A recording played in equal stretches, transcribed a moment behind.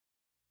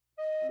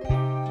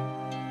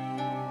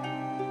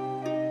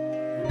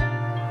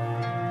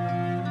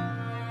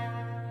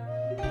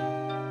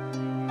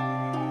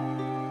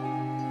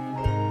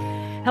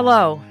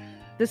Hello,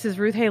 this is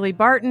Ruth Haley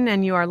Barton,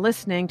 and you are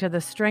listening to the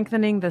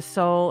Strengthening the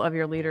Soul of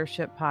Your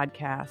Leadership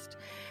podcast.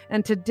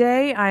 And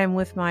today I am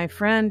with my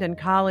friend and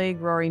colleague,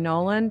 Rory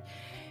Noland,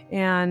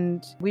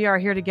 and we are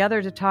here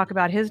together to talk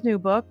about his new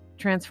book,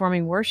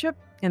 Transforming Worship,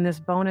 in this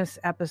bonus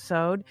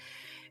episode.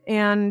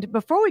 And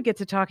before we get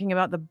to talking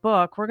about the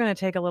book, we're going to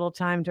take a little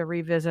time to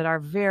revisit our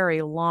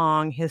very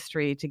long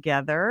history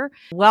together.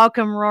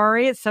 Welcome,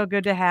 Rory. It's so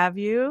good to have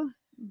you.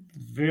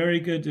 Very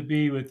good to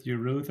be with you,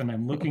 Ruth, and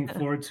I'm looking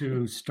forward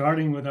to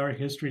starting with our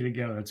history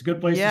together. It's a good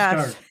place to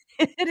start.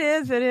 It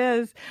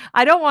is.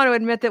 I don't want to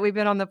admit that we've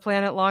been on the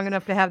planet long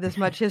enough to have this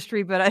much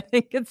history, but I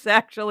think it's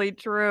actually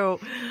true.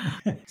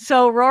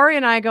 So Rory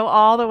and I go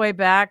all the way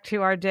back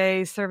to our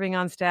days serving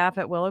on staff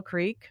at Willow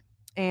Creek,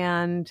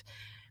 and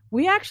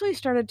we actually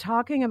started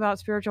talking about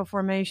spiritual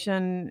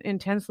formation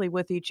intensely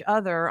with each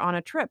other on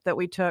a trip that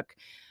we took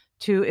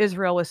to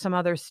Israel with some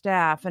other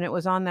staff. And it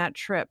was on that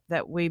trip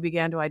that we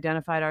began to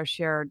identify our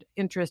shared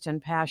interest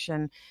and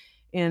passion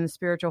in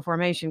spiritual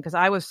formation, because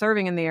I was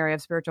serving in the area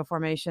of spiritual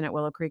formation at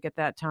Willow Creek at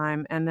that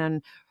time. And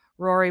then,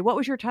 Rory, what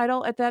was your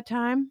title at that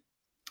time?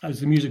 I was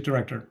the music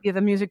director. Yeah,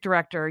 the music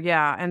director.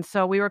 Yeah. And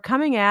so we were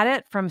coming at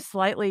it from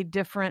slightly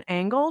different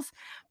angles,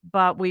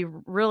 but we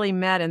really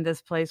met in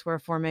this place where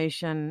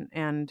formation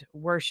and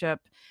worship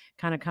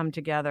kind of come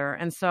together.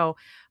 And so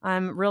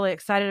I'm really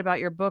excited about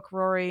your book,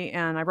 Rory.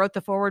 And I wrote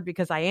the foreword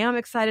because I am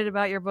excited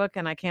about your book,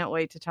 and I can't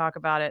wait to talk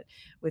about it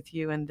with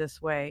you in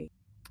this way.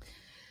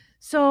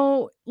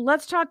 So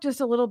let's talk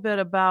just a little bit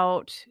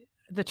about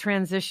the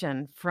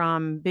transition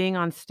from being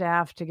on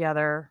staff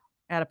together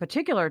at a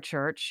particular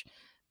church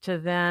to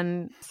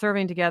then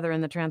serving together in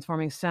the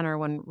Transforming Center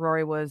when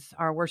Rory was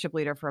our worship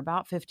leader for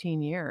about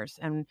 15 years.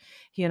 And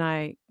he and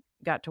I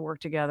got to work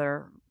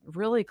together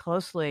really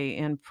closely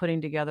in putting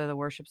together the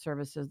worship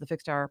services, the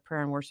fixed hour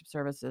prayer and worship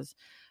services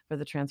for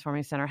the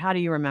Transforming Center. How do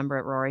you remember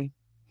it, Rory?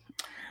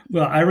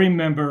 Well, I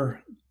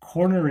remember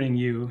cornering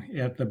you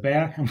at the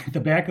back of the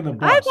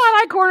bus. I thought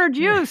I cornered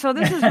you, so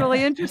this is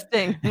really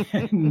interesting.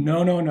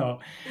 No.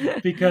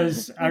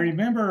 Because I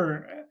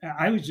remember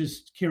I was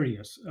just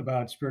curious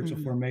about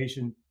spiritual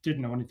formation,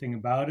 didn't know anything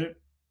about it.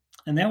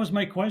 And that was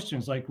my question.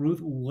 It's like,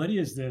 Ruth, what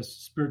is this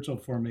spiritual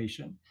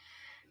formation?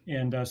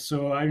 And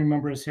so I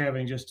remember us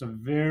having just a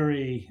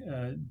very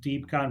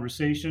deep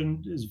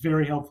conversation. It was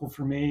very helpful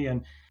for me.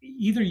 And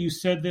either you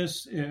said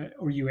this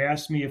or you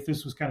asked me if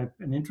this was kind of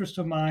an interest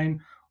of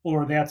mine,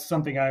 or that's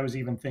something I was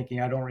even thinking.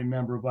 I don't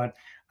remember. But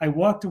I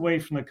walked away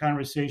from the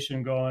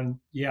conversation going,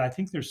 yeah, I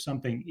think there's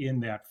something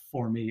in that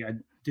for me. I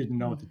didn't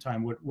know at the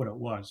time what it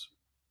was.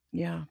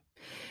 Yeah.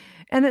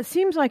 And it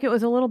seems like it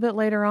was a little bit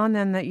later on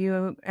then that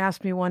you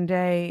asked me one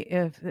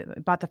day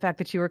about the fact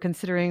that you were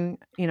considering,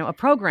 a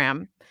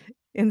program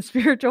in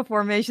spiritual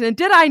formation. And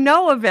did I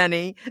know of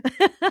any?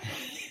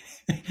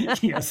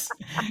 Yes.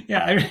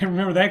 Yeah, I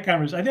remember that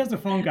conversation. I think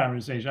that's a phone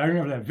conversation. I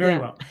remember that very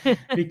well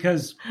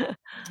because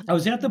I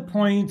was at the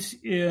point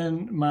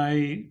in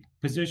my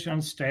position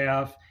on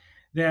staff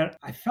that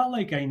I felt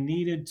like I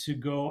needed to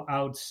go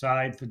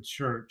outside the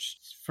church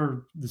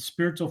for the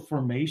spiritual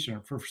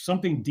formation, for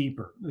something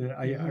deeper.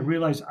 I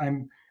realized I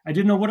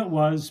didn't know what it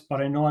was,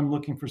 but I know I'm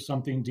looking for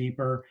something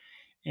deeper.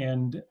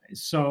 And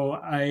so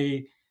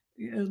I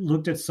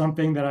looked at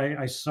something that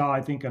I saw,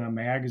 I think in a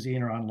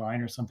magazine or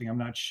online or something, I'm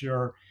not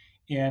sure.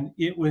 And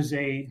it was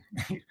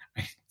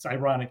it's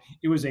ironic,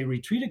 it was a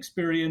retreat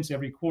experience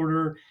every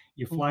quarter.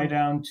 You fly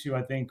down to,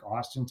 I think,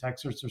 Austin,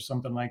 Texas or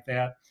something like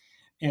that.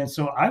 And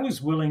so I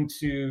was willing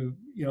to,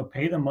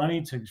 pay the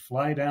money to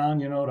fly down,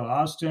 to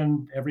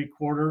Austin every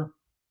quarter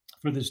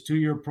for this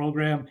 2-year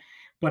program.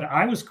 But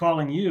I was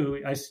calling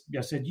you. I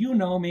said, you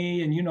know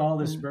me and you know all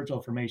this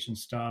spiritual formation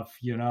stuff,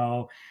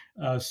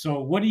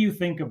 So what do you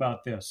think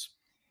about this?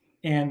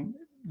 And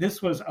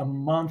this was a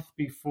month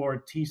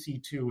before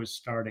TC2 was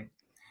starting.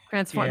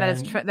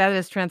 That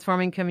is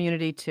Transforming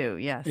Community 2,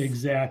 yes.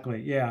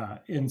 Exactly, yeah.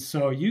 And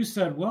so you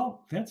said,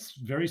 well, that's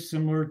very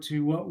similar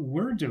to what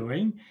we're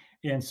doing.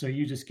 And so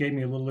you just gave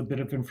me a little bit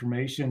of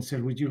information,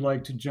 said, would you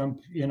like to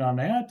jump in on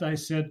that? I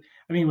said,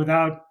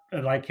 without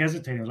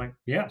hesitating, I was like,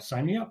 yeah,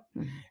 sign me up.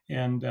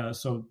 And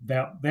so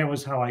that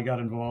was how I got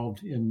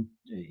involved in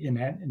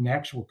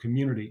actual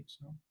community.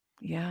 So.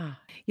 Yeah.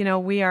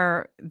 We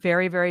are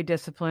very, very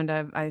disciplined.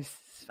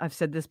 I've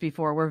said this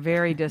before. We're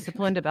very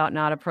disciplined about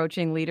not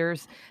approaching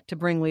leaders to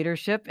bring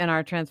leadership in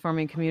our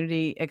Transforming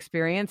Community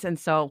experience. And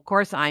so, of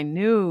course, I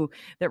knew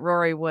that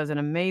Rory was an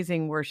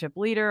amazing worship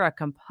leader, a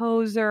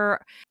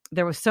composer.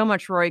 There was so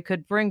much Rory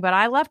could bring, but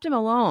I left him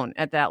alone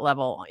at that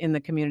level in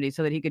the community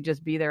so that he could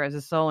just be there as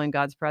a soul in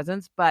God's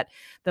presence. But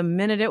the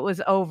minute it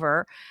was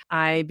over,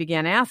 I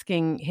began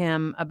asking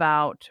him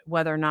about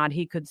whether or not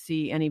he could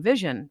see any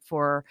vision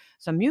for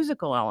some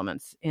musical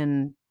elements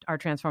in our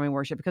Transforming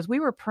Worship, because we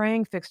were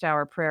praying fixed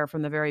hour prayer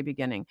from the very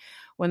beginning.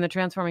 When the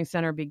Transforming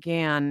Center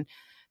began,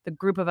 the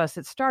group of us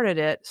that started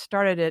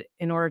it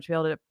in order to be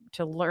able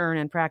to learn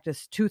and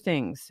practice 2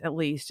 things at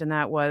least, and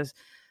that was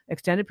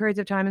extended periods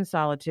of time in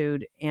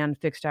solitude and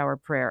fixed hour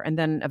prayer, and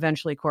then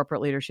eventually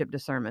corporate leadership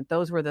discernment.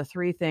 Those were the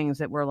 3 things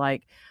that were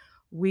like,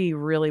 we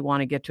really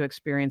want to get to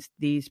experience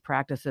these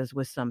practices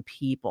with some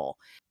people.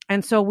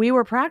 And so we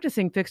were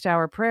practicing fixed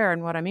hour prayer.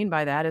 And what I mean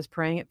by that is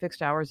praying at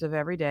fixed hours of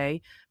every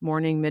day,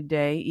 morning,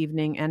 midday,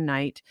 evening, and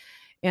night.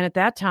 And at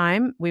that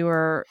time, we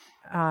were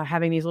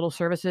having these little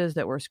services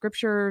that were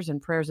scriptures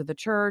and prayers of the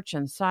church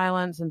and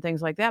silence and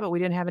things like that, but we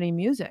didn't have any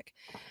music.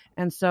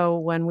 And so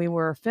when we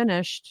were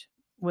finished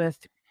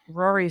with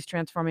Rory's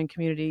Transforming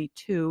Community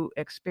 2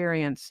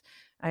 experience,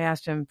 I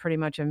asked him pretty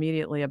much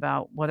immediately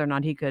about whether or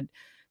not he could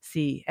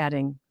see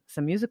adding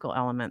some musical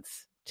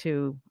elements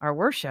to our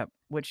worship,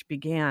 which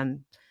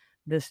began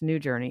this new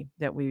journey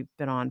that we've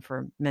been on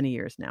for many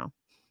years now.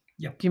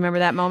 Yep. Do you remember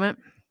that moment?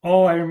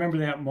 Oh, I remember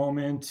that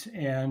moment.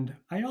 And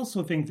I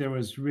also think there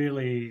was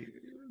really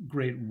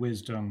great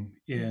wisdom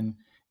in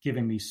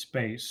giving me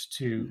space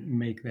to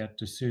make that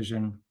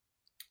decision.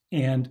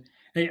 And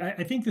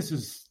I think this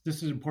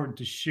is important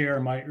to share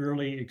my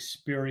early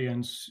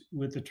experience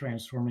with the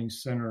Transforming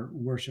Center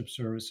worship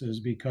services,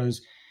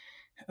 because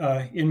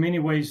in many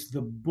ways,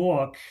 the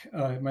book,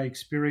 my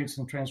experience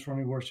in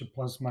Transforming Worship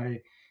plus my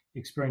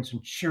experience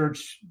in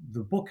church,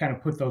 the book kind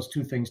of put those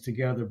two things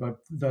together. But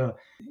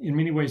in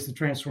many ways, the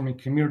Transforming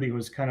Community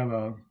was kind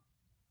of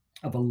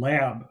a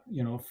lab,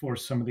 for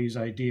some of these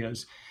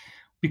ideas,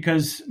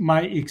 because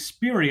my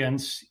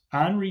experience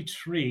on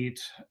retreat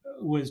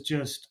was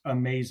just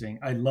amazing.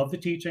 I love the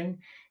teaching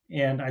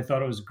and I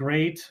thought it was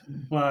great,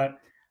 but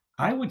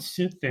I would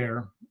sit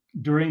there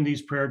during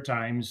these prayer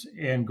times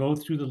and go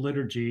through the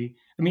liturgy.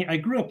 I mean, I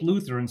grew up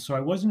Lutheran, so I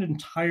wasn't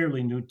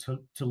entirely new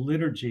to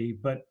liturgy,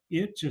 but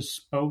it just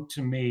spoke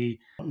to me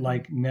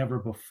like never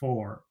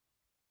before.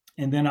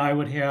 And then I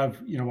would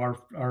have,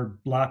 our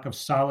block of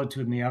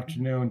solitude in the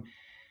afternoon.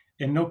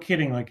 And no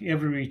kidding, like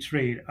every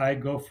retreat,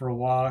 I'd go for a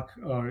walk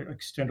or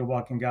extend a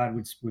walk, and God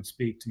would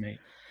speak to me.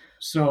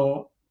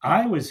 So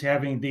I was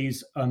having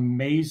these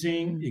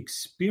amazing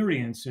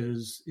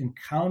experiences,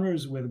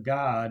 encounters with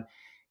God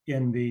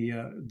in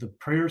the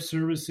prayer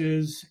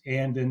services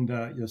and in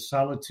the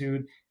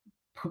solitude,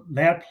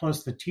 that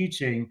plus the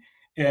teaching.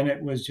 And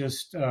it was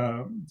just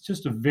a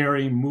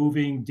very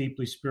moving,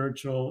 deeply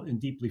spiritual,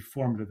 and deeply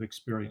formative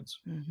experience.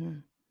 Mm-hmm.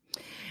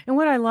 And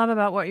what I love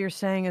about what you're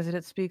saying is that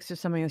it speaks to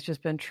something that's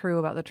just been true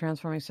about the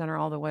Transforming Center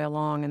all the way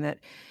along, and that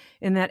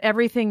in that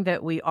everything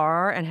that we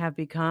are and have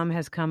become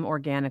has come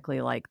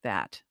organically like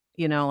that.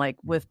 Like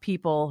with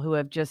people who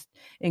have just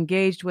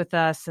engaged with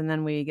us, and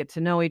then we get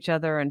to know each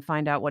other and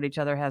find out what each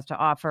other has to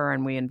offer,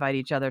 and we invite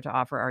each other to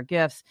offer our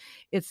gifts.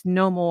 It's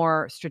no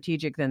more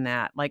strategic than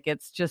that. Like,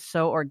 it's just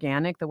so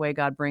organic the way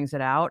God brings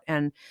it out.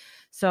 And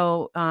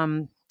so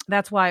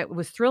that's why it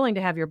was thrilling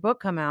to have your book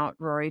come out,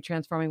 Rory,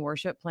 Transforming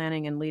Worship,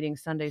 Planning and Leading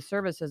Sunday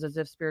Services as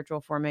if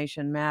Spiritual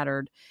Formation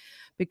Mattered.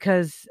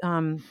 Because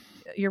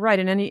you're right,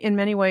 in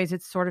many ways,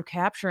 it's sort of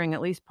capturing,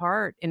 at least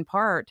in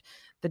part,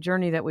 the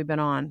journey that we've been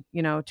on,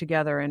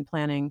 together, and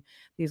planning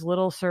these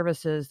little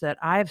services that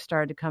I've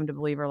started to come to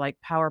believe are like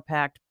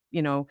power-packed,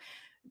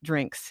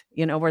 drinks,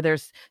 where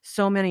there's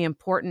so many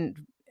important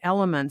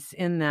elements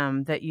in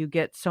them that you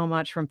get so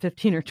much from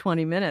 15 or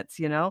 20 minutes,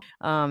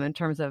 in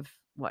terms of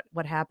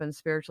what happens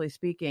spiritually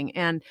speaking.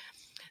 And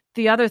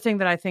the other thing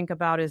that I think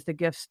about is the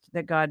gifts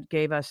that God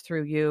gave us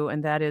through you,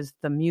 and that is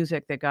the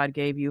music that God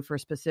gave you for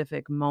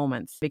specific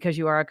moments. Because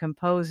you are a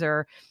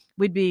composer,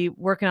 we'd be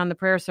working on the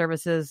prayer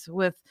services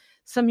with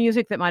some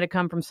music that might have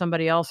come from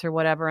somebody else or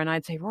whatever, and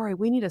I'd say, Rory,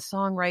 we need a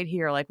song right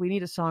here. Like, we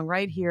need a song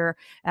right here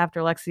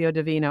after Lectio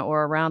Divina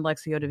or around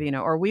Lectio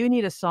Divina, or we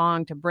need a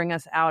song to bring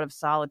us out of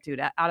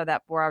solitude, out of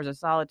that 4 hours of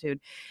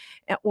solitude,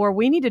 or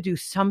we need to do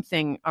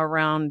something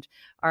around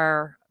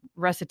our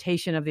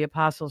recitation of the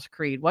Apostles'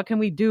 Creed. What can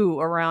we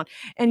do around?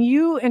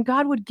 And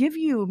God would give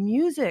you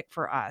music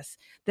for us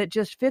that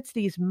just fits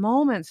these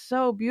moments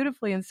so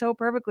beautifully and so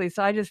perfectly.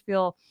 So I just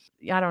feel,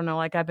 I don't know,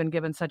 like I've been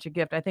given such a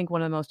gift. I think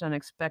one of the most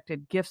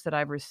unexpected gifts that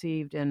I've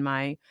received in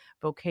my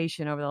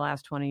vocation over the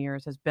last 20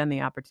 years has been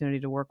the opportunity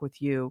to work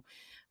with you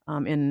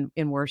in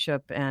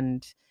worship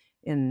and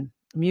in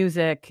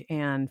music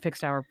and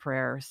fixed hour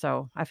prayer.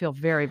 So I feel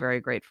very, very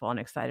grateful and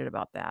excited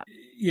about that.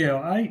 Yeah,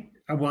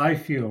 I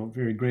feel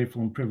very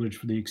grateful and privileged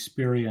for the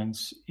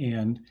experience,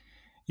 and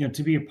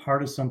to be a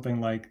part of something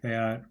like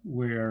that,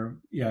 where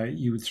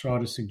you would throw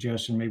out a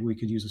suggestion, maybe we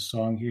could use a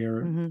song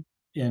here,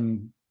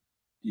 and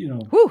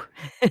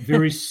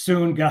very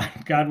soon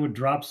God would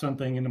drop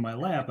something into my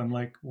lap. I'm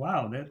like,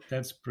 wow,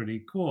 that's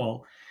pretty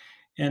cool.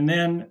 And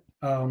then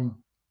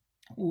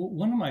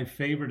one of my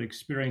favorite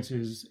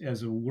experiences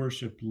as a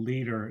worship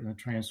leader in the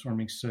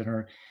Transforming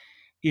Center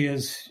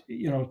is,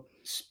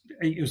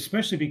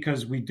 especially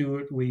because we do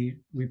it, we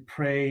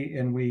pray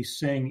and we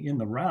sing in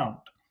the round.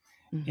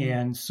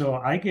 And so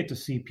I get to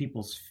see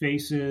people's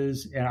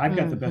faces, and I've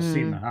got the best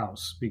seat in the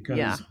house,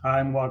 because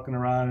I'm walking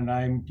around and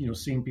I'm,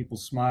 seeing people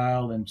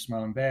smile and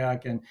smiling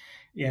back, and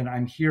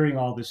I'm hearing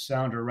all this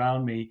sound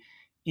around me.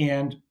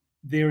 And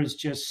there is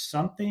just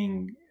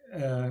something, I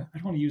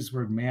don't want to use the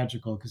word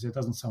magical because it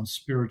doesn't sound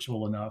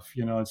spiritual enough.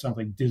 It sounds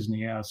like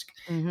Disney-esque.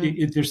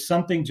 There's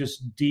something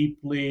just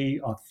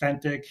deeply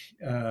authentic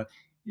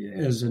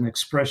as an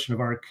expression of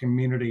our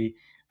community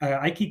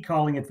I keep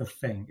calling it the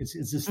thing. It's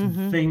this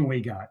Mm-hmm. thing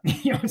we got,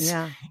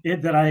 Yeah.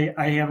 that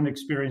I haven't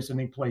experienced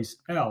anyplace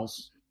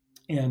else.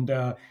 And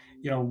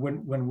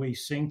when we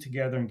sing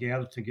together and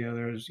gather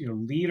together as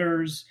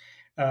leaders,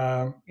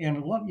 and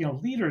a lot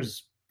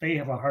leaders, they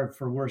have a heart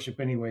for worship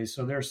anyway,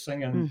 so they're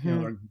singing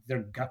Mm-hmm. their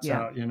guts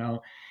Yeah.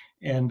 out,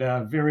 and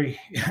very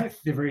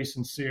they're very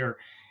sincere.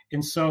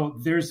 And so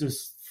there's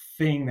this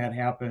thing that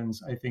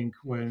happens, I think,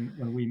 when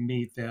we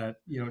meet that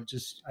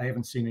just I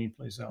haven't seen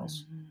anyplace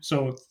else. Mm-hmm.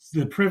 So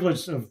the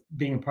privilege of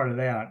being a part of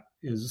that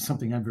is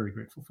something I'm very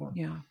grateful for.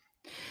 Yeah.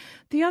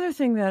 The other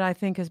thing that I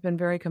think has been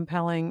very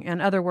compelling, and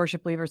other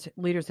worship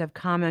leaders have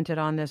commented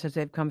on this as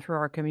they've come through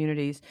our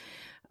communities,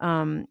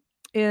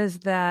 is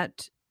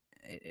that,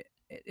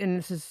 and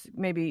this is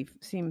maybe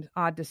seems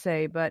odd to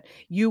say, but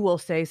you will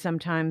say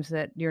sometimes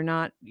that you're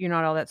not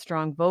all that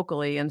strong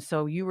vocally, and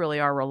so you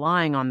really are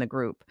relying on the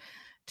group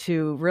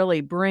to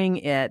really bring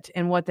it.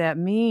 And what that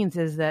means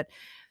is that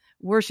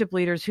worship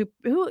leaders who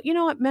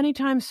many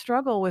times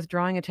struggle with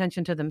drawing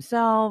attention to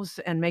themselves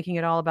and making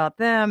it all about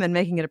them and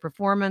making it a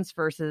performance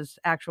versus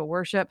actual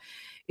worship,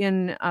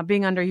 in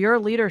being under your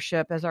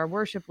leadership as our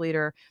worship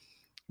leader,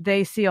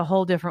 they see a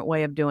whole different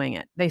way of doing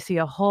it. They see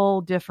a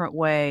whole different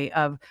way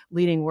of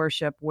leading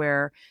worship,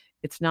 where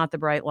it's not the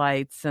bright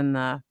lights and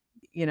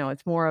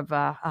it's more of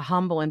a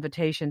humble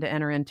invitation to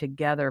enter in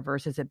together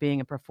versus it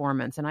being a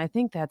performance. And I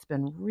think that's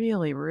been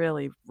really,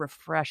 really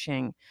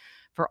refreshing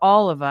for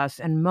all of us,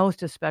 and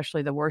most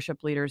especially the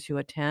worship leaders who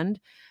attend,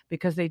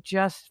 because they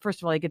just,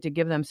 first of all, they get to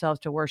give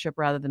themselves to worship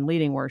rather than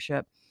leading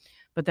worship.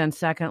 But then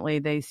secondly,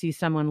 they see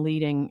someone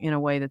leading in a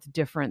way that's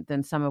different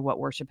than some of what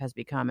worship has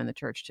become in the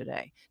church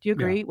today. Do you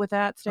Yeah. agree with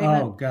that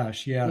statement? Oh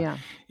gosh, yeah.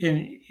 Yeah,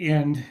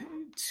 And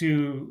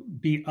to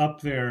be up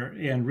there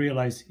and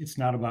realize it's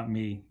not about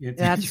me.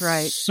 that's It's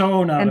right.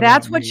 so not And about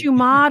that's what me. you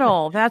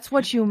model. That's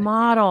what you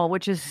model,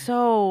 which is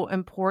so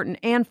important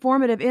and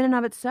formative in and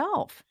of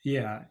itself.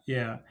 Yeah,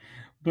 yeah.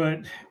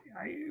 But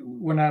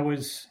when I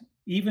was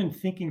even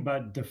thinking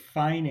about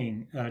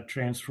defining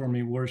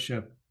transforming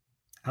worship,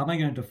 how am I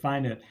going to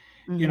define it?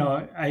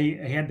 Mm-hmm.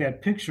 I had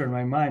that picture in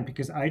my mind,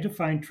 because I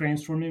define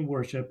transforming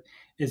worship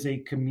as a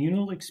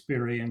communal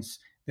experience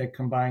that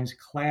combines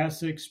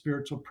classic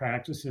spiritual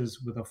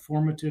practices with a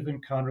formative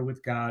encounter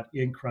with God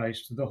in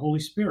Christ through the Holy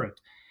Spirit.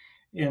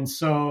 And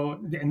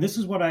this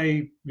is what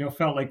I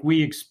felt like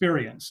we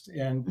experienced.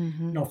 And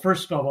Mm-hmm.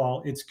 first of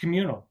all, it's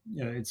communal.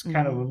 It's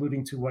kind of Mm-hmm.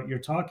 alluding to what you're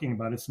talking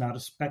about. It's not a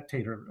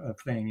spectator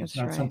thing. It's That's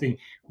not right. something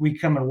we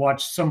come and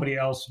watch somebody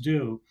else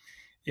do.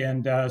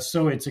 And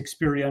so it's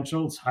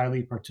experiential. It's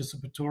highly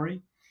participatory,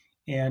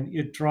 and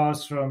it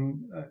draws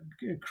from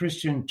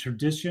Christian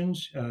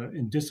traditions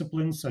and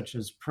disciplines such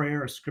as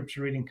prayer,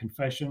 scripture reading,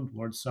 confession,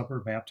 Lord's Supper,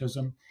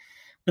 baptism.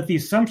 But the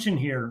assumption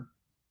here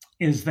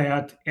is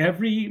that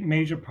every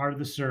major part of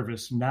the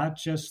service, not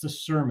just the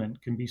sermon,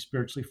 can be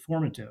spiritually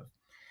formative.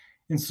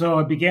 And so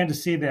I began to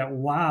see that,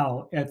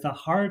 wow, at the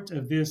heart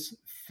of this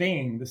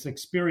thing, this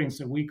experience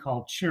that we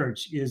call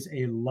church, is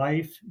a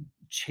life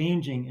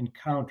changing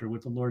encounter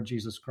with the Lord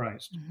Jesus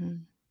Christ. Mm-hmm.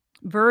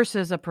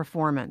 Versus a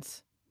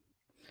performance.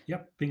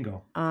 Yep,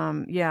 bingo.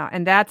 Yeah.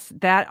 And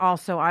that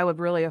also, I would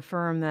really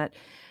affirm that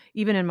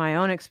even in my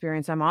own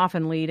experience, I'm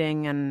often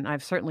leading, and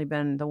I've certainly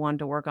been the one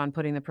to work on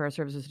putting the prayer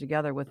services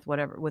together with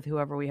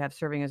whoever we have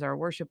serving as our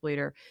worship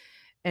leader.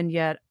 And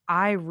yet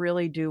I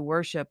really do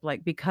worship,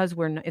 like, because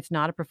it's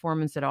not a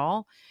performance at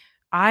all.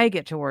 I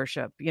get to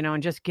worship,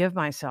 and just give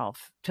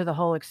myself to the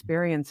whole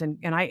experience. And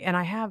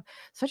I have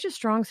such a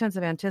strong sense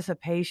of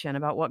anticipation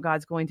about what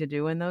God's going to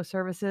do in those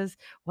services.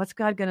 What's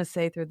God going to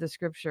say through the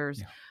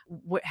scriptures?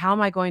 Yeah. How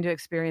am I going to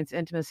experience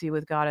intimacy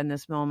with God in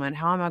this moment?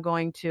 How am I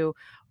going to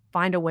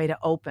find a way to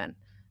open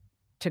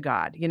to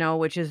God,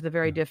 which is the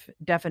very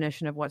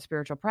definition of what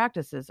spiritual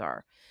practices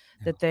are,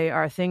 that they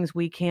are things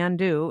we can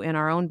do in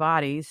our own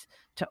bodies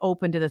to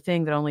open to the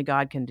thing that only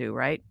God can do,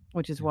 right?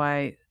 Which is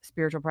why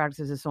spiritual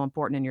practices is so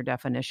important in your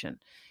definition,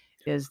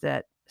 is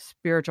that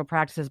spiritual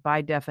practices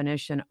by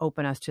definition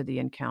open us to the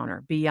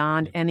encounter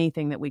beyond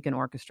anything that we can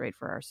orchestrate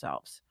for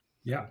ourselves.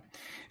 Yeah.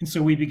 And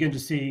so we begin to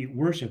see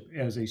worship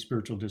as a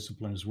spiritual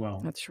discipline as well.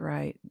 That's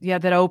right. Yeah,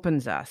 that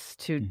opens us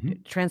to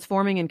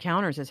transforming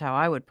encounters is how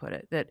I would put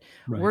it. That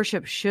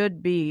worship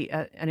should be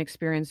an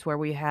experience where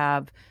we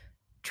have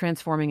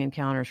transforming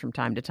encounters from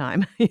time to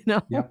time,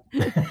 Yep.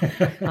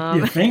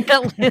 You think?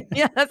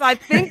 Yes, I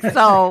think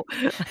so.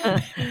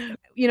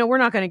 We're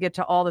not going to get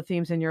to all the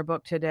themes in your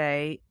book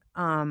today.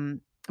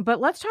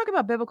 But let's talk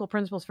about biblical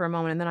principles for a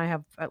moment, and then I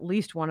have at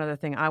least one other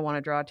thing I want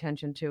to draw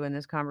attention to in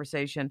this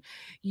conversation.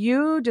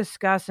 You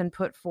discuss and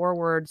put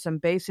forward some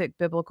basic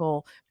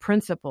biblical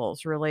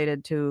principles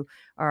related to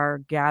our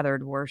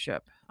gathered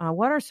worship.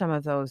 What are some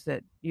of those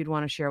that you'd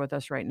want to share with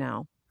us right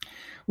now?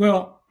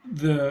 Well,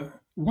 the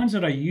ones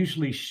that I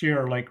usually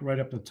share, like right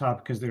up the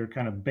top, because they're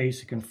kind of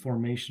basic and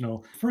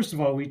formational. First of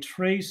all, I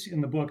trace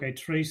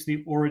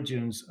the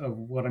origins of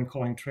what I'm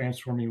calling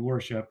transforming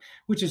worship,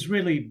 which is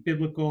really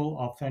biblical,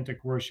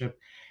 authentic worship.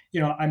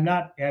 I'm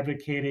not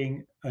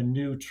advocating a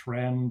new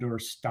trend or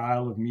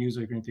style of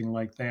music or anything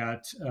like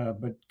that,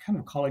 but kind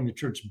of calling the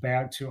church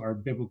back to our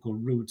biblical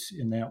roots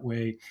in that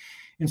way.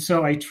 And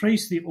so I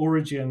trace the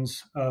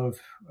origins of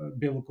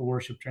biblical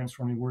worship,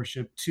 transforming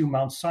worship, to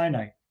Mount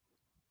Sinai.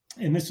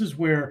 And this is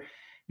where,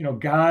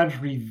 God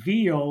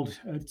revealed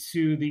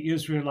to the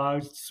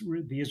Israelites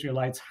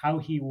how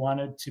he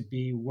wanted to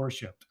be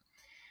worshiped.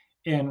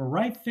 And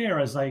right there,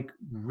 I was like,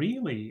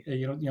 really?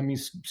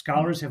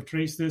 Scholars have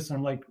traced this. And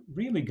I'm like,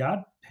 really?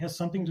 God has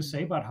something to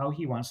say about how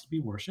he wants to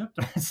be worshiped?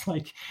 It's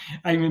like,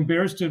 I'm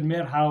embarrassed to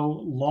admit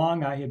how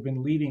long I had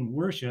been leading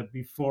worship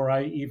before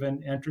I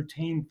even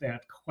entertained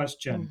that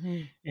question.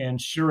 Mm-hmm.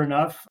 And sure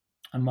enough,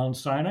 on Mount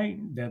Sinai,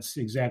 that's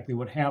exactly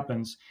what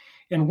happens.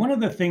 And one of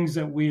the things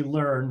that we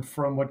learn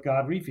from what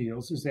God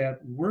reveals is that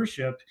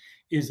worship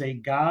is a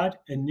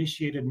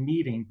God-initiated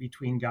meeting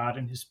between God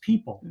and his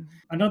people.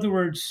 Mm-hmm. In other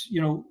words,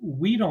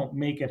 we don't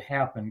make it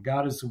happen.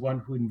 God is the one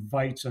who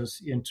invites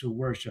us into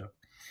worship.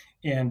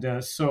 And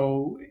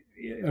so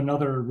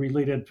another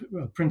related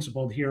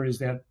principle here is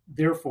that,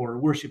 therefore,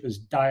 worship is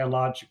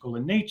dialogical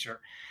in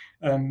nature,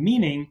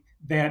 meaning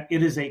that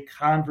it is a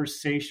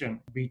conversation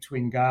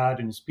between God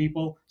and his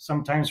people.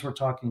 Sometimes we're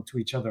talking to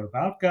each other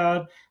about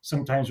God.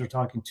 Sometimes we're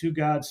talking to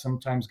God.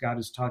 Sometimes God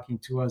is talking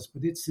to us.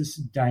 But it's this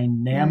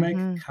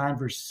dynamic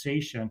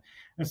conversation.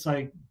 It's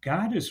like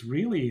God is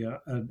really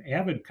an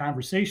avid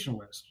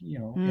conversationalist,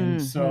 And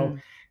so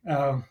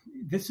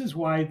this is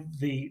why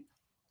the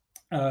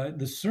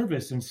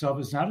service itself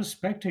is not a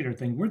spectator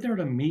thing. We're there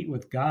to meet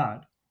with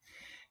God.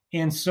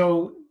 And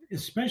so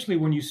especially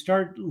when you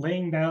start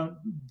laying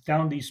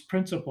down these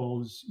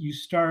principles, you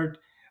start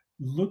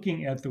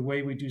looking at the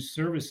way we do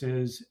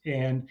services,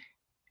 and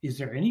is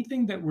there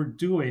anything that we're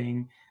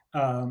doing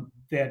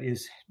that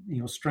is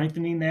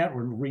strengthening that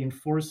or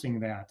reinforcing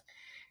that?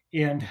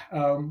 And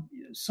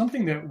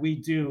something that we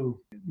do,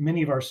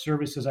 many of our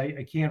services,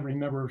 I can't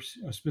remember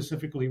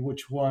specifically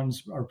which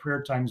ones are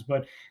prayer times,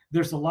 but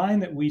there's a line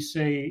that we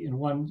say in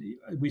one,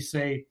 we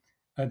say,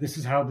 this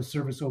is how the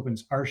service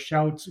opens. Our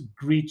shouts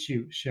greet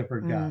you,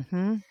 Shepherd God.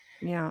 Mm-hmm.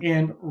 Yeah.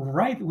 And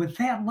right with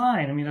that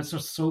line, that's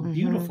just so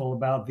beautiful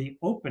about the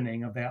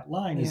opening of that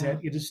line, is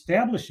that it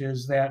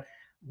establishes that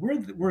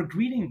we're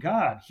greeting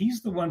God.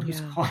 He's the one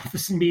who's called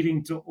this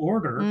meeting to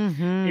order.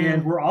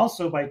 And we're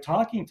also, by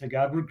talking to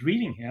God, we're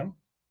greeting him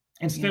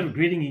instead of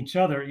greeting each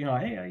other.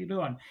 Hey, how you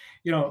doing?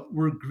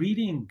 We're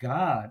greeting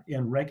God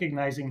and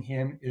recognizing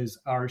him as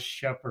our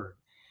shepherd.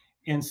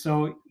 And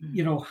so,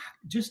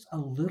 just a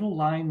little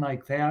line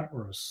like that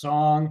or a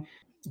song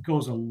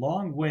goes a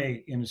long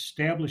way in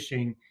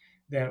establishing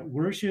that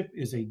worship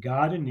is a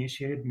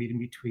God-initiated meeting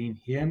between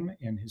him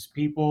and his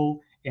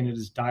people, and it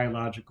is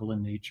dialogical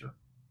in nature.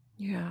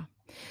 Yeah.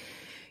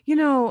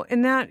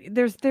 And that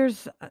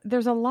there's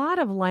a lot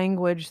of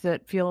language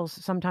that feels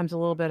sometimes a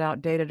little bit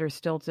outdated or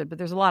stilted, but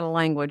there's a lot of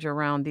language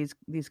around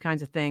these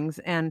kinds of things.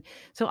 And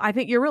so I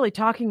think you're really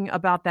talking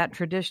about that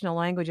traditional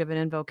language of an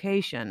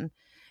invocation,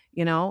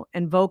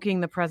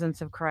 invoking the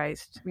presence of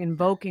Christ,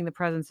 invoking the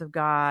presence of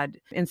God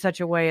in such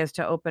a way as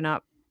to open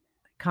up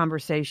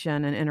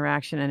conversation and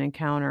interaction and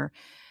encounter.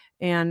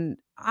 And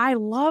I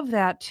love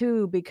that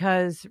too,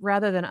 because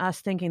rather than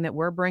us thinking that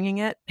we're bringing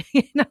it,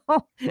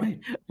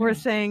 we're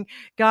saying,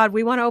 God,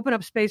 we want to open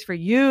up space for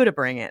you to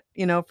bring it,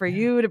 for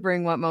you to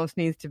bring what most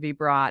needs to be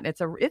brought.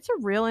 It's a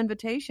real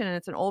invitation, and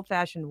it's an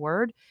old-fashioned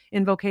word,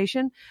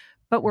 invocation,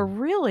 but we're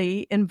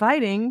really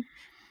inviting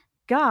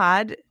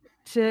God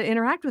to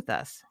interact with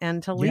us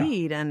and to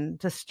lead and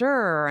to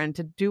stir and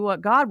to do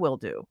what God will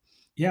do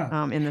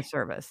in the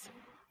service.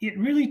 It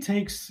really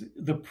takes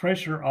the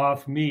pressure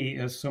off me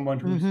as someone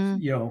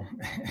who,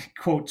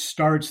 quote,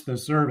 starts the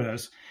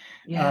service.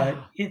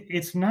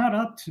 It's not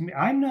up to me.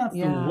 I'm not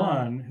the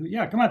one who,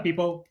 come on,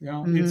 people.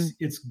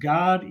 It's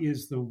God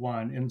is the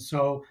one. And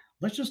so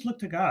let's just look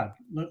to God.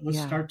 Let's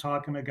start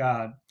talking to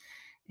God.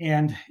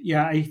 And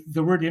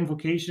the word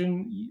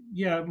invocation,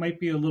 it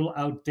might be a little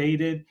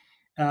outdated.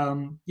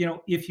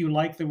 If you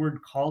like the word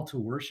call to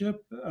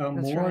worship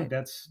more,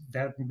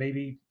 that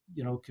maybe,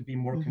 could be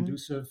more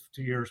conducive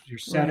to your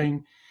setting.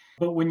 Right.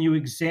 But when you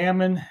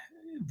examine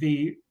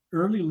the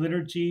early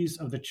liturgies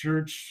of the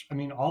church,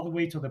 all the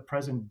way to the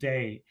present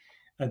day,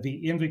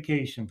 the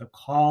invocation, the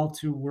call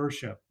to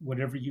worship,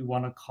 whatever you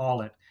want to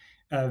call it,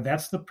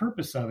 that's the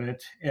purpose of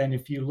it. And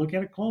if you look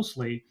at it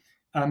closely,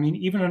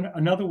 even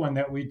another one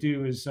that we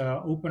do is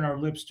open our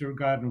lips to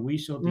God and we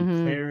shall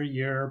declare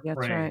your praise.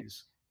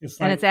 Right.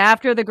 And it's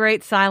after the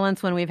great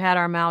silence when we've had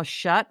our mouths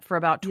shut for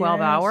about 12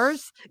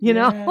 hours,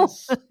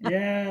 Yes,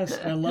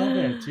 I love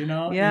it,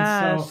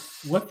 And so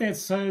what that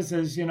says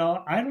is,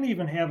 I don't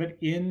even have it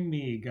in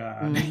me,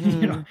 God.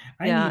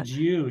 I need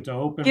you to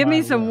open Give my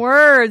me some lips.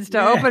 words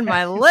to open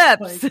my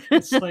lips.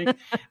 It's like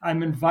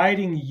I'm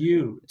inviting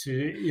you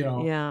to,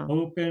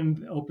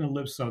 open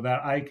lips so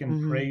that I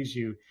can praise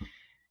you.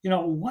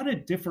 What a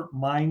different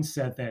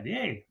mindset that,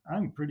 hey,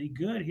 I'm pretty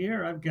good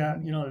here. I've got,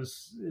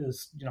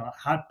 this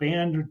hot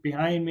band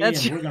behind me, and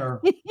we're going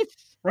to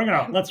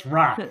let's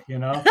rock,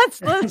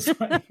 Let's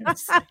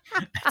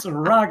let's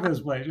rock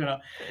this place,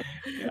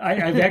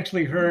 I've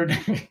actually heard,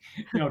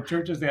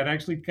 churches that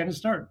actually kind of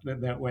start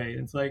that way.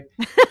 It's like,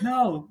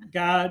 no,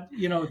 God,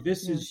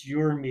 this is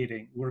your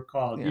meeting. We're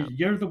called. Yeah.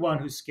 You're the one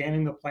who's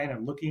scanning the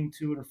planet, looking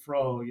to and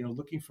fro,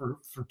 looking for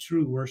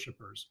true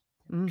worshipers.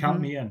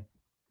 Count me in.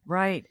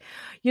 Right.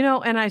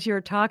 And as you were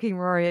talking,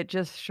 Rory, it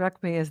just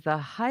struck me as the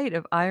height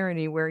of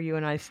irony where you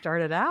and I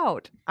started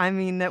out. I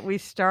mean, that we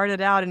started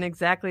out in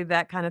exactly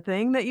that kind of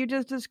thing that you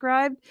just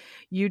described.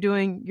 You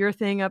doing your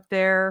thing up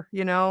there,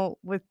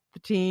 with the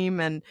team,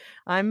 and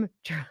I'm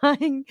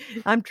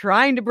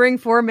trying to bring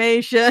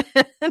formation.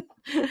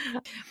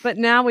 But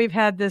now we've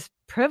had this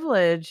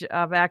privilege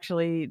of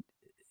actually,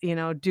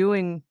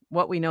 doing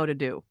what we know to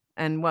do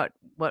and what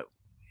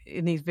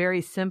in these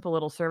very simple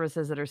little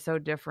services that are so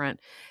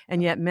different.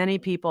 And yet many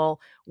people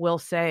will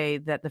say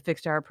that the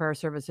fixed hour prayer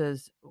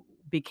services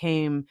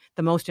became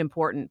the most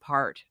important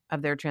part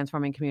of their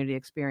transforming community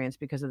experience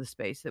because of the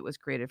space that was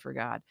created for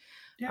God.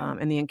 Yeah.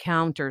 And the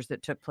encounters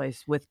that took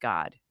place with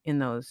God in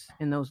those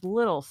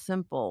little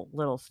simple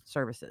little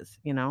services,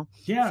 Yeah.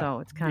 So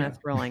it's kind of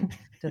thrilling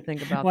to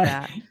think about Well,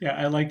 that. Yeah,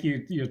 I like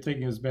you're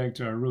taking us back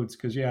to our roots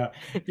because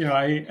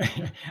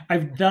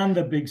I've done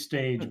the big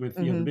stage with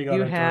the big You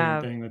auditorium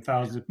have. thing with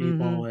thousands of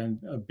people and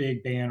a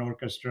big band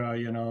orchestra,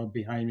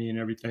 behind me and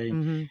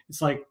everything.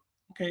 It's like,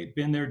 okay,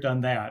 been there, done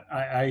that.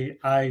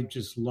 I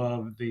just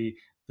love the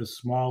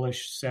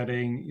smallish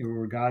setting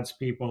where God's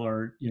people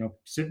are,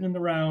 sitting in the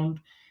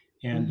round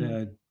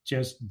and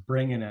just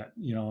bringing it.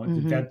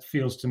 That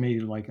feels to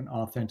me like an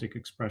authentic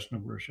expression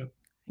of worship.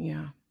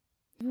 Yeah.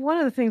 One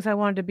of the things I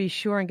wanted to be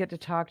sure and get to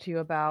talk to you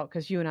about,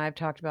 because you and I have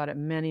talked about it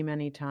many,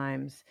 many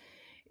times,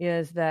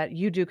 is that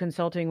you do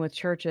consulting with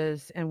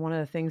churches. And one of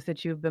the things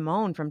that you've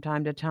bemoaned from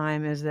time to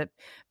time is that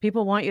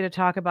people want you to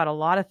talk about a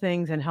lot of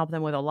things and help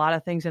them with a lot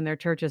of things in their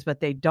churches, but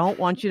they don't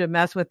want you to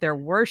mess with their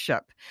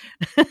worship.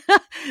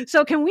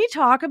 So can we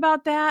talk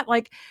about that?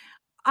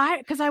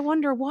 Because I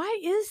wonder, why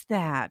is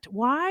that?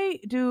 Why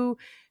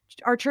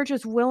are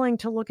churches willing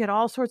to look at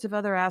all sorts of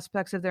other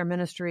aspects of their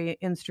ministry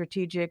in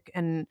strategic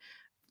and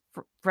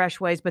fresh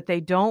ways, but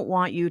they don't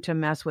want you to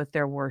mess with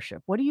their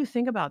worship? What do you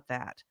think about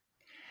that?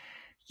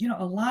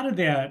 A lot of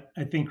that,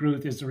 I think,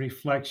 Ruth, is a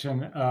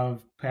reflection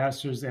of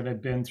pastors that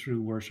have been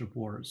through worship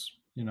wars,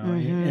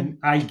 and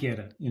I get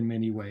it in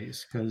many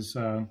ways because,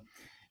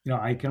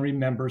 I can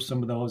remember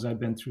some of those. I've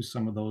been through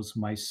some of those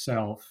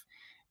myself.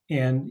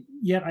 And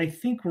yet I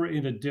think we're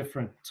in a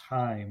different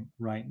time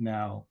right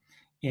now.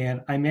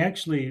 And I'm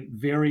actually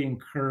very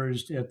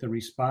encouraged at the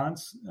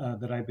response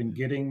that I've been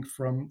getting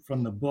from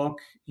the book.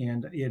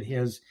 And it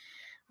has,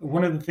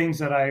 one of the things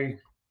that I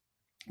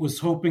was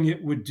hoping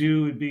it would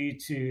do would be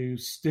to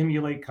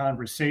stimulate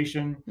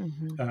conversation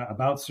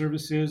about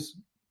services,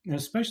 and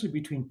especially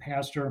between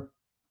pastor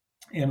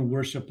and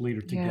worship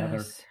leader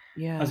together.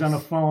 Yes. I was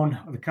on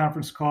the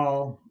conference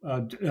call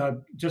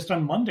just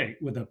on Monday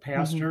with a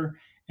pastor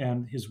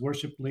and his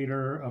worship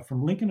leader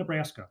from Lincoln,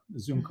 Nebraska, a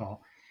Zoom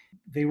call.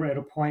 They were at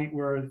a point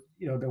where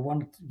they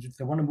want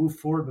to move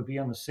forward but be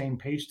on the same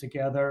page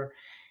together.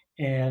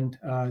 And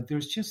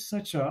there's just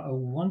such a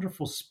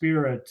wonderful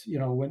spirit,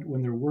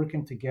 when they're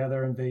working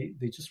together, and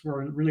they just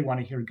really want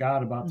to hear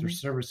God about their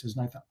services.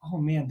 And I thought, oh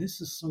man,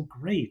 this is so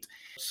great.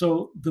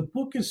 So the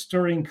book is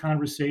stirring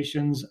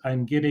conversations.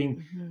 I'm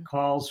getting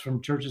calls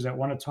from churches that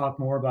want to talk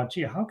more about,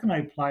 how can I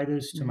apply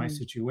this to my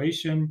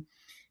situation?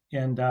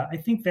 And I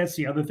think that's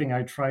the other thing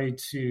I try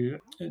to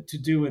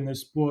do in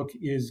this book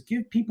is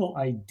give people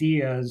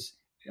ideas,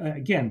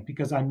 again,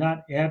 because I'm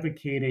not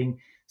advocating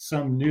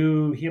some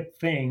new hip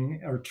thing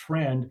or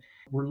trend.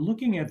 We're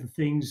looking at the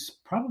things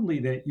probably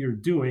that you're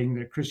doing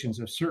that Christians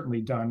have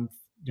certainly done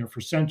for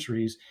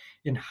centuries,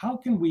 and how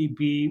can we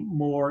be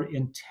more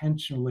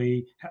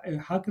intentionally,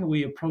 how can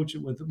we approach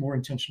it with more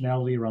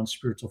intentionality around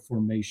spiritual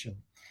formation?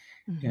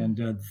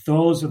 And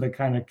those are the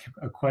kind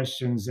of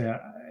questions that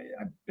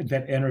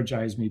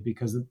energize me,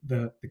 because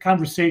the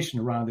conversation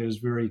around it is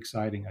very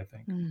exciting, I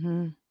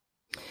think.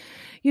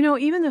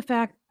 Even the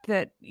fact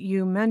that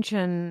you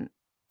mention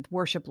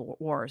worship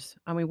wars,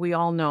 I mean, we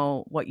all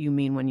know what you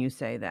mean when you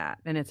say that.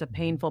 And it's a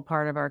painful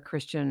part of our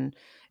Christian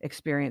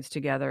experience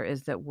together,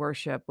 is that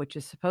worship, which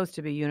is supposed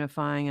to be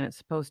unifying and it's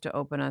supposed to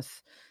open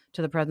us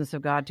to the presence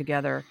of God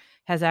together,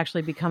 has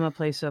actually become a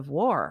place of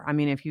war. I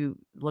mean, if you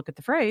look at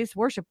the phrase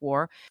worship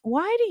war,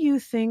 why do you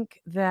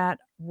think that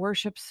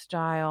worship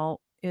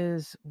style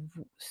is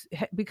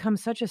become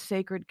such a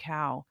sacred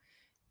cow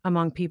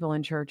among people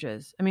in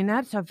churches? I mean,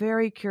 that's a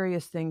very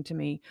curious thing to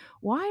me.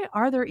 Why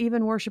are there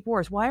even worship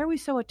wars? Why are we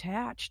so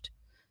attached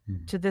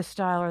to this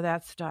style or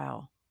that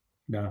style?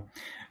 Yeah,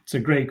 it's a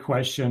great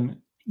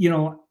question.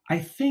 I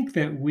think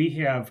that we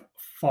have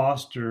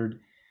fostered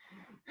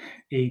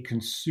a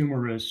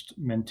consumerist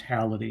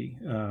mentality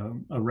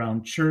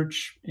around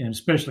church, and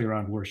especially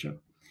around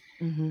worship.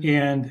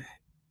 And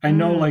I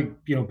know,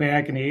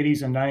 back in the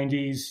 80s and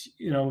 90s,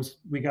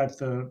 we got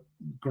the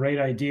great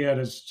idea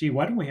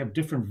why don't we have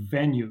different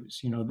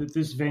venues? That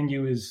this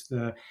venue is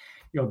the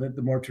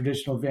the more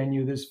traditional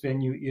venue. This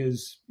venue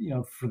is,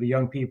 for the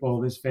young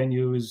people. This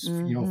venue is,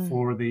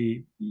 for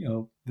the,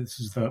 this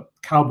is the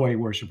cowboy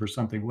worship or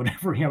something,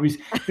 whatever.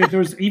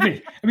 There's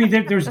even,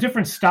 there's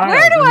different styles.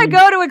 Where do I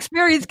go to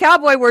experience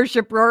cowboy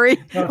worship, Rory?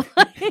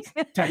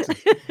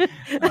 Texas.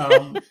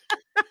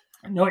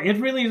 No, it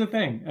really is a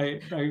thing.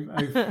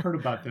 I've heard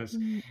about this,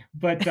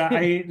 but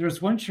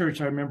there's one church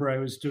I remember I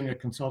was doing a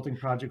consulting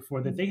project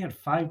for that they had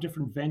 5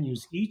 different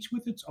venues, each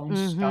with its own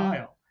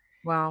style.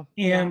 Wow.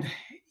 And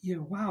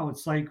wow,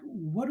 it's like,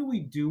 what are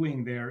we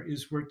doing there?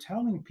 Is we're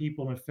telling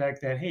people, in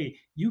fact, that, hey,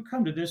 you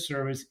come to this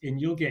service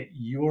and you'll get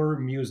your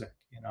music,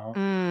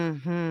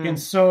 And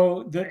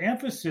so the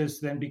emphasis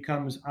then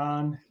becomes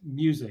on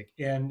music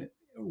and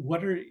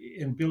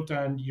built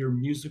on your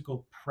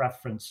musical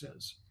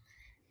preferences.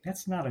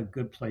 That's not a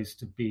good place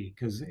to be,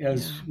 because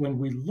when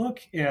we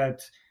look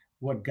at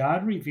what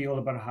God revealed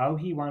about how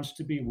he wants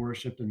to be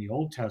worshiped in the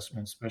Old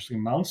Testament, especially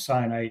Mount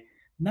Sinai,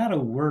 not a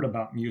word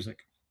about music.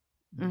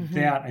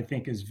 That, I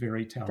think, is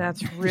very telling.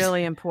 That's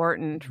really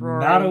important,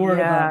 Rory. Not a word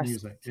about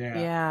music. Yeah.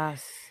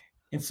 Yes.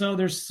 And so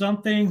there's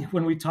something,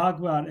 when we talk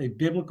about a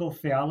biblical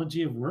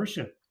theology of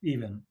worship,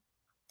 even,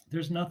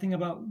 there's nothing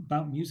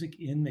about music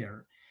in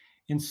there.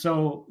 And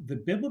so the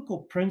biblical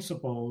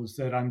principles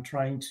that I'm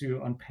trying to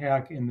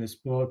unpack in this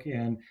book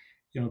and,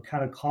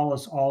 kind of call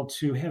us all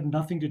to, have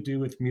nothing to do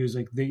with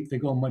music. They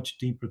go much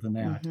deeper than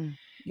that.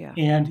 Yeah.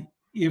 And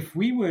if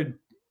we would,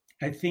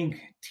 I think,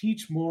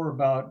 teach more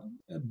about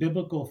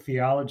biblical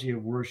theology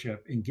of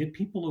worship and get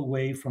people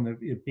away from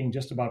it being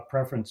just about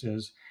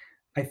preferences,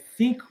 I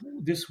think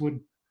this would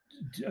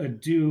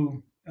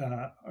do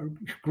a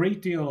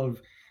great deal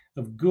of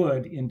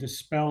good in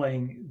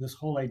dispelling this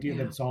whole idea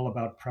that it's all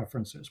about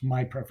preferences,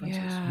 my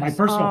preferences, my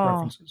personal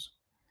preferences.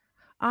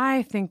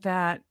 I think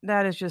that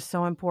is just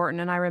so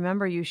important. And I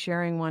remember you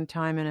sharing one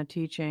time in a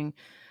teaching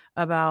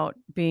about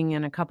being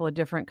in a couple of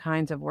different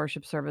kinds of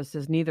worship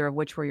services, neither of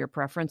which were your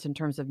preference in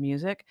terms of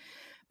music,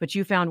 but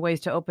you found ways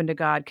to open to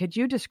God. Could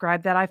you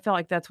describe that? I felt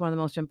like that's one of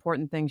the most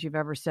important things you've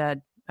ever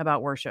said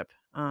about worship.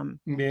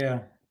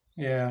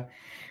 Yeah.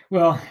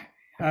 Well,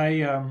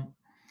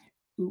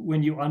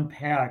 when you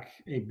unpack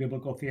a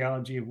biblical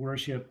theology of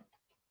worship,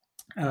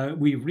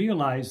 we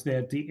realize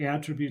that the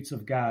attributes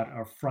of God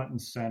are front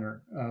and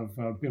center of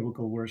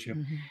biblical worship.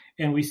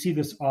 And we see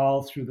this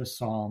all through the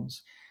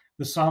Psalms.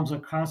 The Psalms are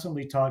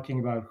constantly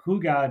talking about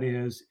who God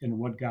is and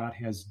what God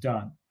has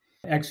done.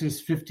 Exodus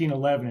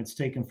 15:11, it's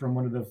taken from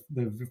one of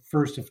the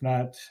first, if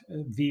not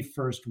the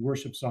first,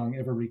 worship song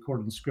ever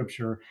recorded in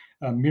Scripture.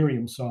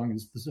 Miriam's song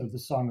is the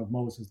song of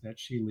Moses that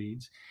she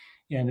leads.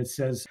 And it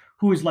says,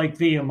 "Who is like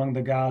thee among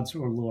the gods, O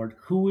Lord?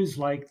 Who is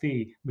like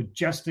thee,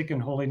 majestic in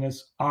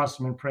holiness,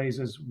 awesome in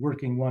praises,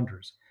 working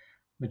wonders?"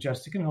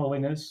 Majestic in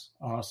holiness,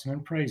 awesome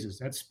in praises.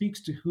 That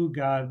speaks to who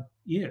God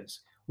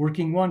is.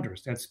 Working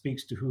wonders, that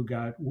speaks to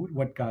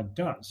what God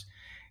does.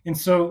 And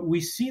so we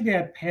see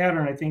that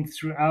pattern, I think,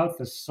 throughout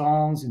the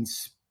Psalms in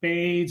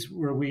spades,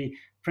 where we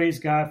praise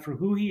God for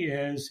who he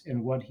is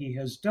and what he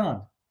has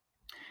done.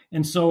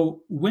 And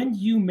so when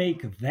you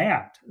make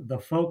that the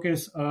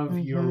focus of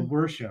your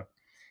worship,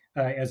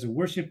 as a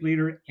worship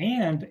leader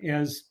and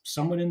as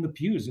someone in the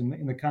pews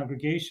in the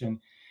congregation,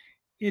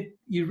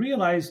 you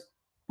realize,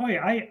 boy,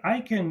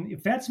 I can,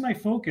 if that's my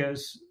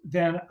focus,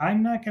 then I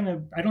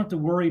don't have to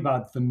worry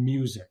about the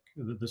music,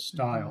 the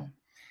style.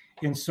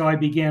 And so I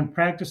began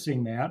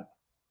practicing that.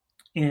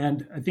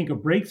 And I think a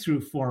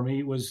breakthrough for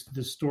me was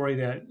the story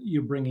that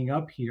you're bringing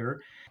up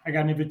here. I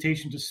got an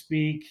invitation to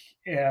speak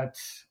at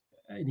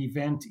an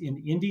event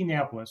in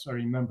Indianapolis, I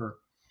remember.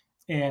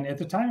 And at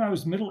the time I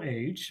was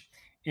middle-aged.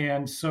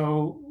 And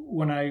so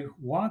when I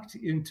walked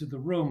into the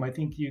room, I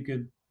think you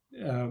could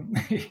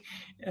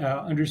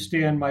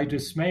understand my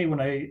dismay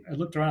when I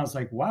looked around. I was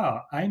like,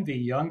 wow, I'm the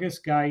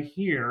youngest guy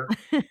here.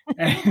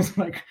 And it's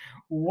like,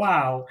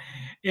 wow.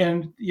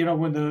 And,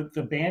 when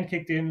the band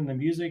kicked in and the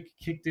music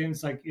kicked in,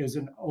 it's like, is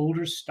an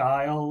older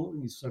style.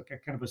 It's like a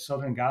kind of a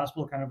Southern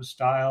gospel kind of a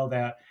style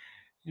that,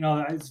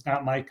 it's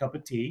not my cup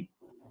of tea.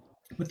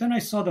 But then I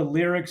saw the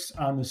lyrics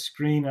on the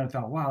screen and I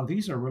thought, wow,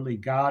 these are really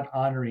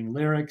God-honoring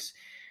lyrics.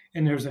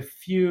 And there's a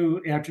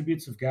few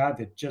attributes of God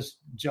that just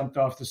jumped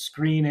off the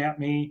screen at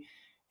me.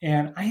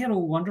 And I had a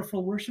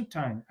wonderful worship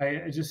time.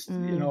 I just,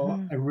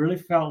 I really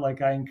felt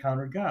like I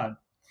encountered God.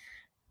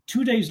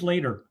 2 days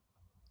later,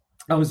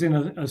 I was in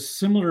a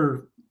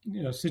similar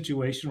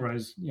situation where I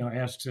was,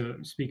 asked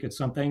to speak at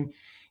something.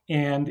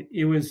 And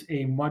it was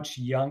a much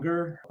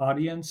younger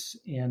audience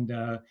and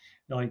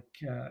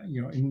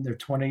in their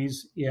 20s.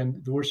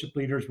 And the worship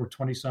leaders were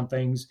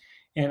 20-somethings.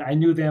 And I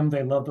knew them.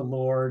 They loved the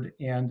Lord.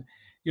 And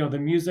the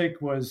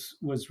music was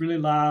really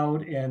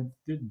loud and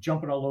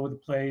jumping all over the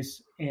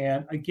place.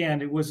 And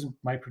again, it wasn't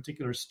my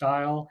particular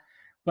style,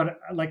 but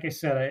like I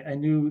said, I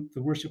knew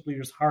the worship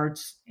leaders'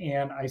 hearts,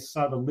 and I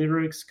saw the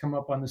lyrics come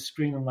up on the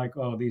screen. I'm like,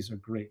 oh, these are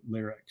great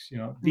lyrics.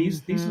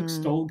 These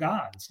extol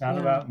God. It's not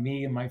about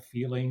me and my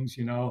feelings.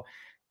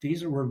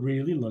 We're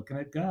really looking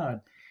at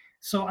God.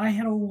 So I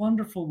had a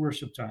wonderful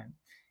worship time.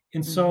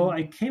 And so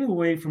I came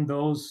away from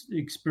those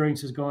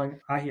experiences going,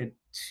 I had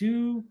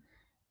two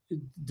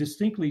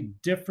distinctly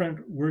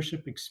different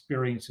worship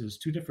experiences,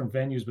 two different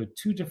venues, but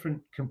two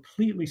different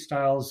completely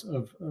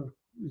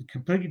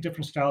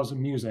different styles of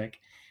music,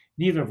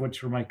 neither of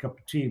which were my cup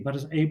of tea, but I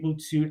was able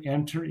to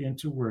enter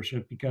into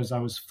worship because I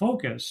was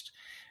focused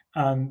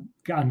on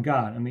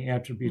God and the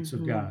attributes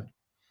of God.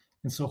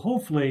 And so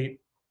hopefully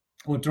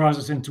what draws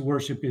us into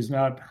worship is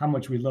not how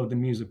much we love the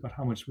music, but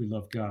how much we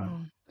love God.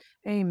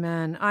 Oh,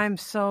 amen. I'm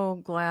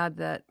so glad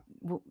that,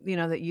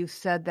 that you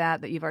said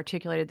that you've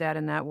articulated that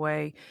in that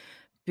way,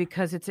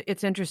 because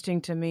it's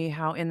interesting to me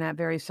how in that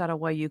very subtle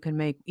way you can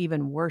make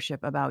even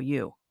worship about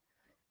you.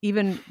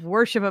 Even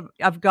worship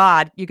of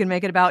God, you can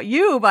make it about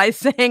you by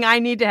saying, I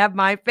need to have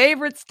my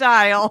favorite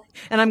style,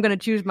 and I'm going to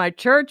choose my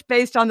church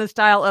based on the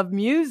style of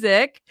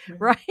music,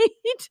 right?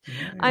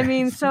 Yeah. I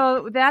mean,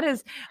 so that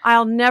is,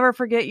 I'll never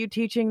forget you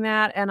teaching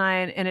that, and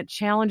it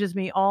challenges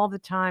me all the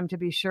time to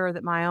be sure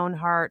that my own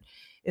heart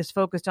is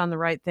focused on the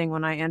right thing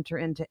when I enter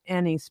into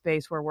any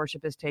space where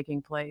worship is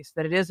taking place,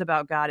 that it is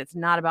about God. It's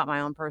not about my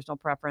own personal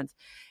preference.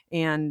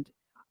 And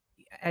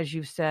as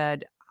you've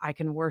said, I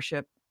can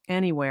worship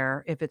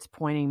anywhere if it's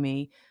pointing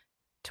me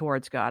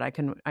towards God. I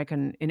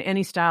can in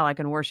any style I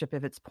can worship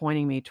if it's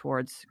pointing me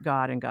towards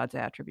God and God's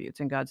attributes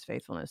and God's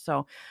faithfulness.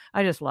 So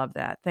I just love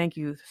that. Thank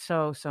you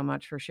so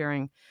much for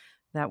sharing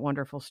that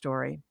wonderful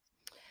story.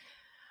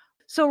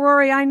 So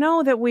Rory, I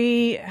know that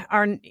we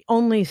are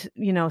only,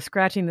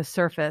 scratching the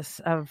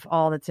surface of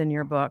all that's in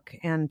your book,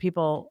 and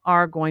people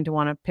are going to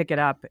want to pick it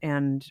up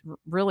and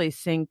really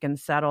sink and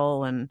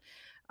settle and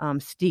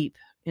steep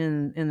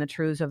in the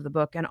truths of the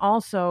book, and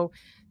also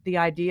the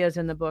ideas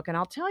in the book. And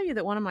I'll tell you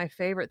that one of my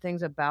favorite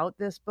things about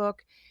this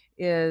book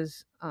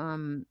is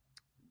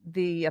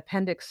the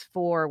Appendix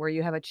 4, where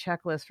you have a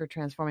checklist for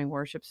transforming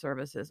worship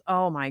services.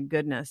 Oh my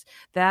goodness,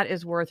 that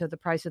is worth the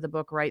price of the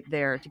book right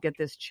there, to get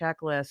this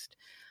checklist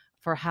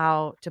for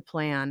how to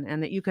plan.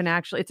 And that you can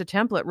actually, it's a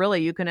template,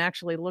 really. You can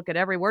actually look at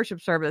every worship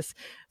service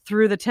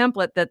through the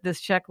template that this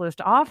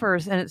checklist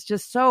offers. And it's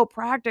just so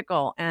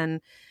practical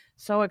and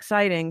so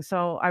exciting.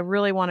 So I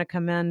really want to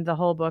commend the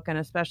whole book, and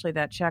especially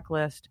that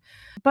checklist.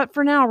 But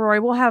for now,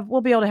 Rory,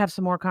 we'll be able to have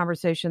some more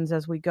conversations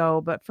as we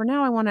go. But for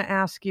now, I want to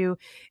ask you,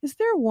 is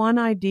there one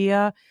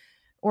idea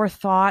or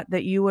thought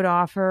that you would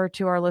offer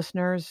to our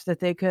listeners that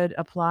they could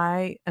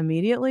apply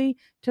immediately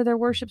to their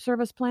worship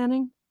service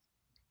planning?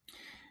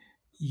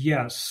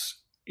 Yes.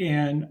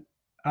 And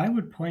I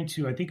would point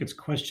to, I think it's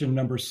question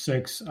number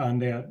 6 on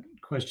that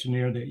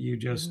questionnaire that you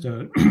just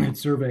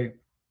survey,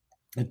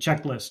 a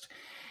checklist.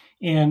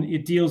 And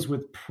it deals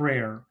with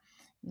prayer.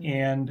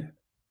 And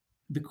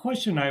the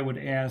question I would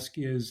ask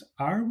is,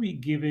 are we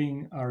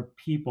giving our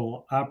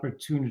people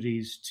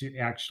opportunities to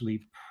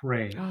actually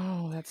pray?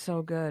 Oh, that's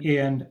so good.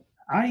 And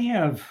I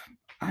have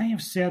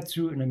sat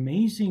through an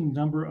amazing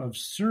number of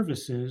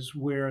services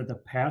where the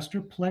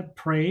pastor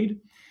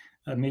prayed,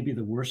 maybe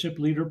the worship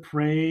leader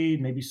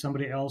prayed, maybe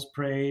somebody else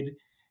prayed,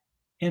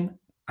 and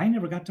I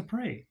never got to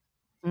pray.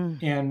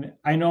 And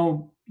I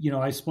know,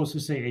 I'm supposed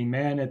to say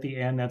amen at the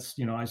end. That's,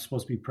 I'm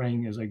supposed to be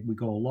praying as we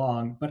go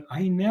along, but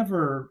I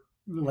never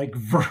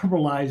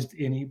verbalized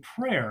any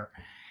prayer.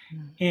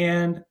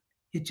 And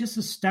it just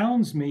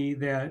astounds me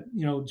that,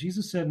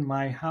 Jesus said,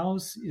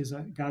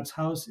 God's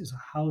house is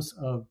a house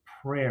of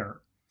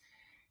prayer.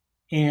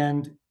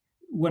 And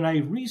when I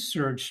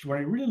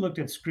really looked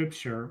at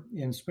scripture,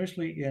 and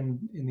especially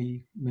in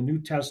the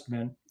New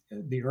Testament,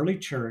 the early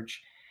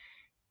church,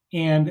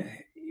 and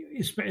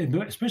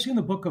especially in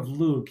the book of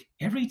Luke,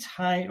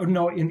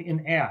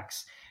 in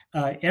Acts,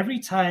 every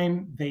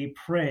time they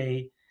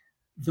pray,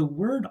 the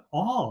word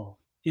all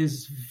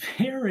is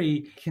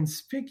very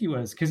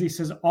conspicuous, because he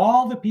says,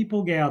 all the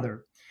people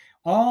gathered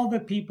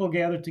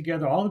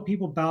together, all the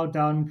people bowed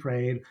down and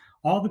prayed,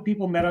 all the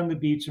people met on the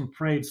beach and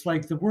prayed. It's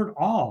like the word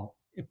all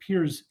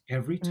appears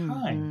every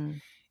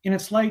time. And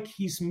it's like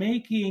he's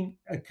making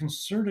a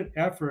concerted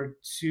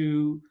effort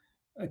to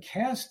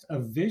cast a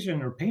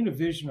vision or paint a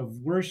vision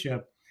of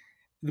worship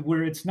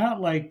where it's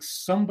not like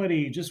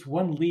somebody, just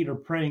one leader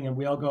praying and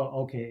we all go,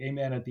 okay,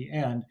 amen at the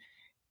end.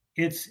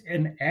 It's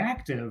an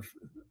active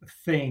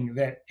thing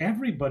that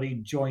everybody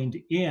joined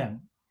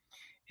in.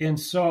 And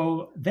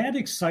so that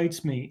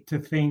excites me, to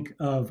think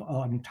of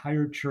an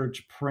entire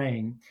church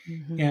praying.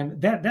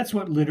 And that's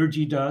what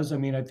liturgy does. I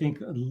mean, I think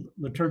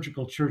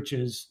liturgical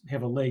churches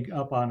have a leg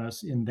up on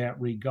us in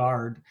that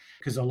regard,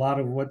 because a lot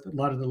of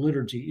the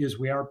liturgy is,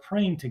 we are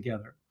praying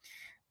together.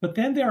 But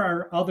then there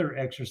are other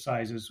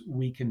exercises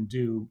we can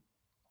do.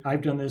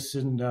 I've done this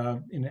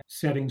in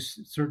settings,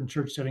 certain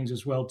church settings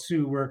as well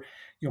too, where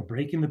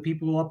breaking the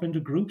people up into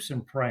groups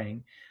and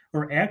praying,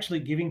 or actually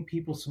giving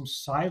people some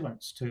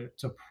silence to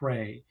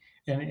pray,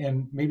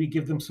 and maybe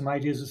give them some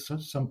ideas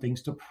of some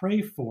things to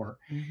pray for,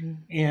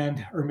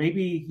 or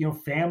maybe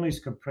families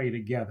could pray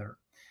together.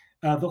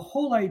 The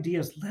whole idea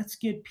is, let's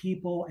get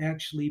people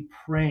actually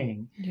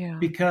praying,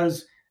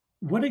 because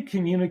what it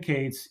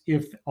communicates,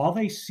 if all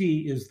they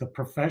see is the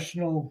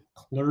professional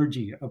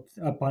clergy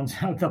up on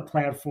the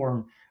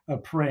platform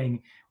of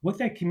praying, what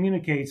that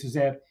communicates is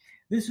that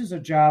this is a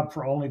job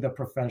for only the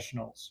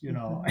professionals, you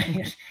know.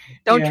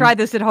 Don't try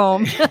this at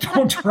home.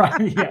 Don't try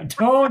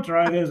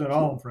this at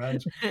home,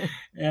 friends.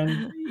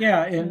 And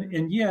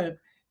yet,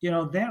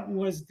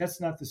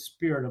 that's not the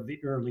spirit of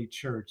the early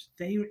church.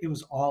 It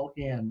was all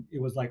in.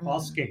 It was like all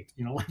skate,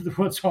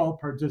 let's all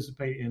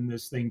participate in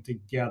this thing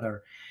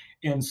together.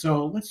 And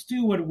so let's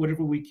do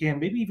whatever we can,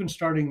 maybe even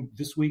starting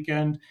this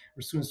weekend or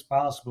as soon as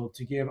possible,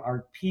 to give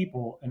our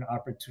people an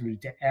opportunity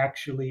to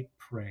actually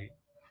pray.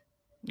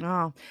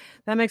 Oh,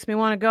 that makes me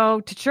want to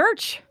go to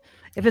church.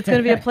 If it's going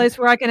to be a place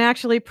where I can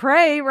actually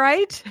pray,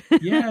 right?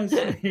 Yes.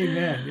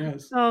 Amen.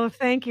 Yes. Oh,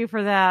 thank you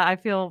for that. I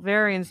feel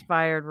very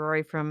inspired,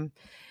 Rory, from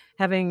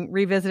having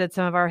revisited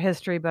some of our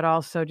history, but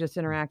also just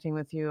interacting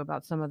with you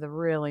about some of the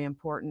really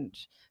important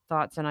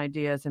thoughts and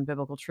ideas and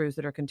biblical truths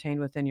that are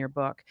contained within your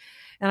book.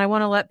 And I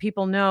want to let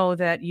people know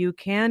that you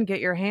can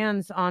get your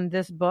hands on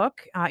this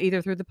book,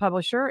 either through the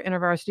publisher,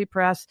 InterVarsity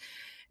Press,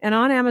 and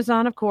on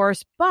Amazon, of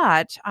course,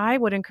 but I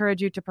would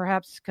encourage you to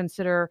perhaps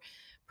consider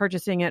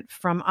purchasing it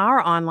from our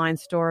online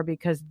store,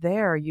 because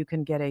there you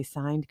can get a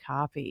signed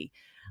copy.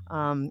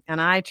 And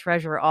I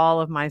treasure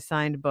all of my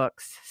signed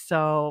books,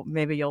 so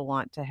maybe you'll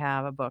want to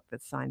have a book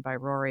that's signed by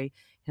Rory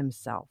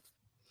himself.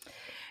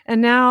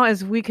 And now,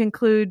 as we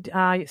conclude,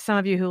 some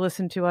of you who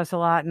listen to us a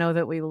lot know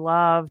that we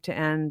love to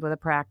end with a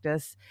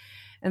practice.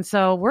 And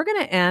so we're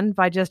going to end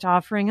by just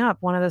offering up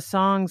one of the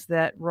songs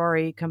that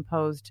Rory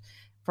composed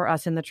for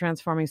us in the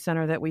Transforming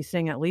Center that we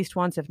sing at least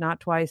once, if not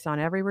twice, on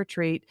every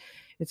retreat.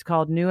 It's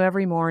called New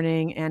Every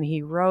Morning, and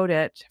he wrote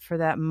it for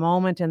that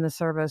moment in the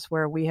service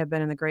where we have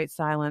been in the great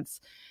silence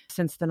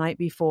since the night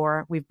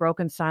before. We've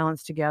broken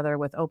silence together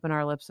with "Open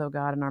our lips, O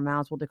God, and our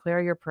mouths will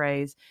declare your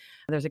praise."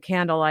 There's a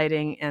candle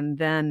lighting, and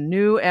then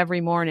 "New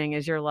every morning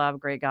is your love,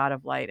 great God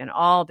of light, and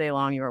all day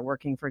long you are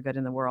working for good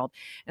in the world."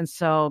 And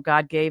so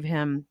God gave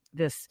him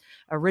this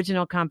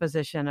original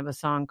composition of a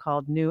song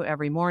called New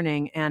Every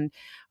Morning. And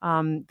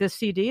this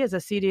CD is a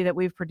CD that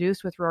we've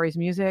produced with Rory's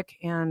music.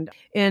 And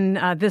in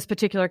this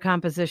particular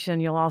composition,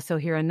 you'll also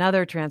hear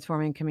another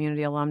Transforming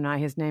Community alumni.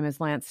 His name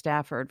is Lance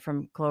Stafford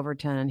from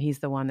Cloverton, and he's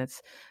the one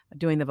that's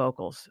doing the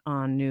vocals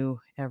on New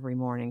Every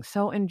Morning.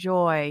 So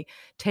enjoy,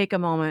 take a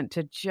moment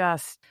to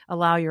just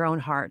allow your own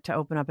heart to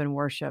open up in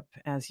worship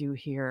as you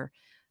hear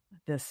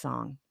this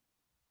song.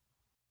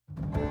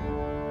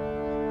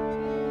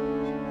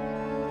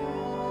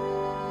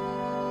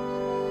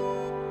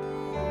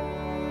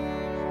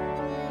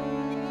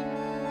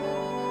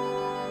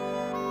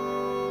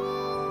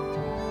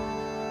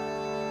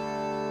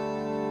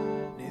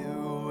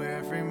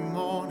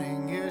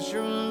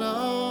 Your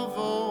love,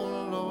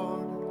 oh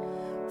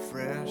Lord,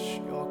 fresh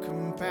your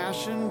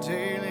compassion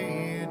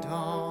daily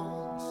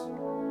dawns.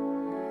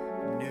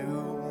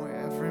 New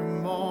every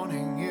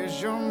morning is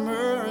your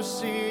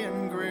mercy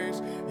and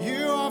grace.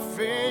 You are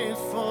faithful.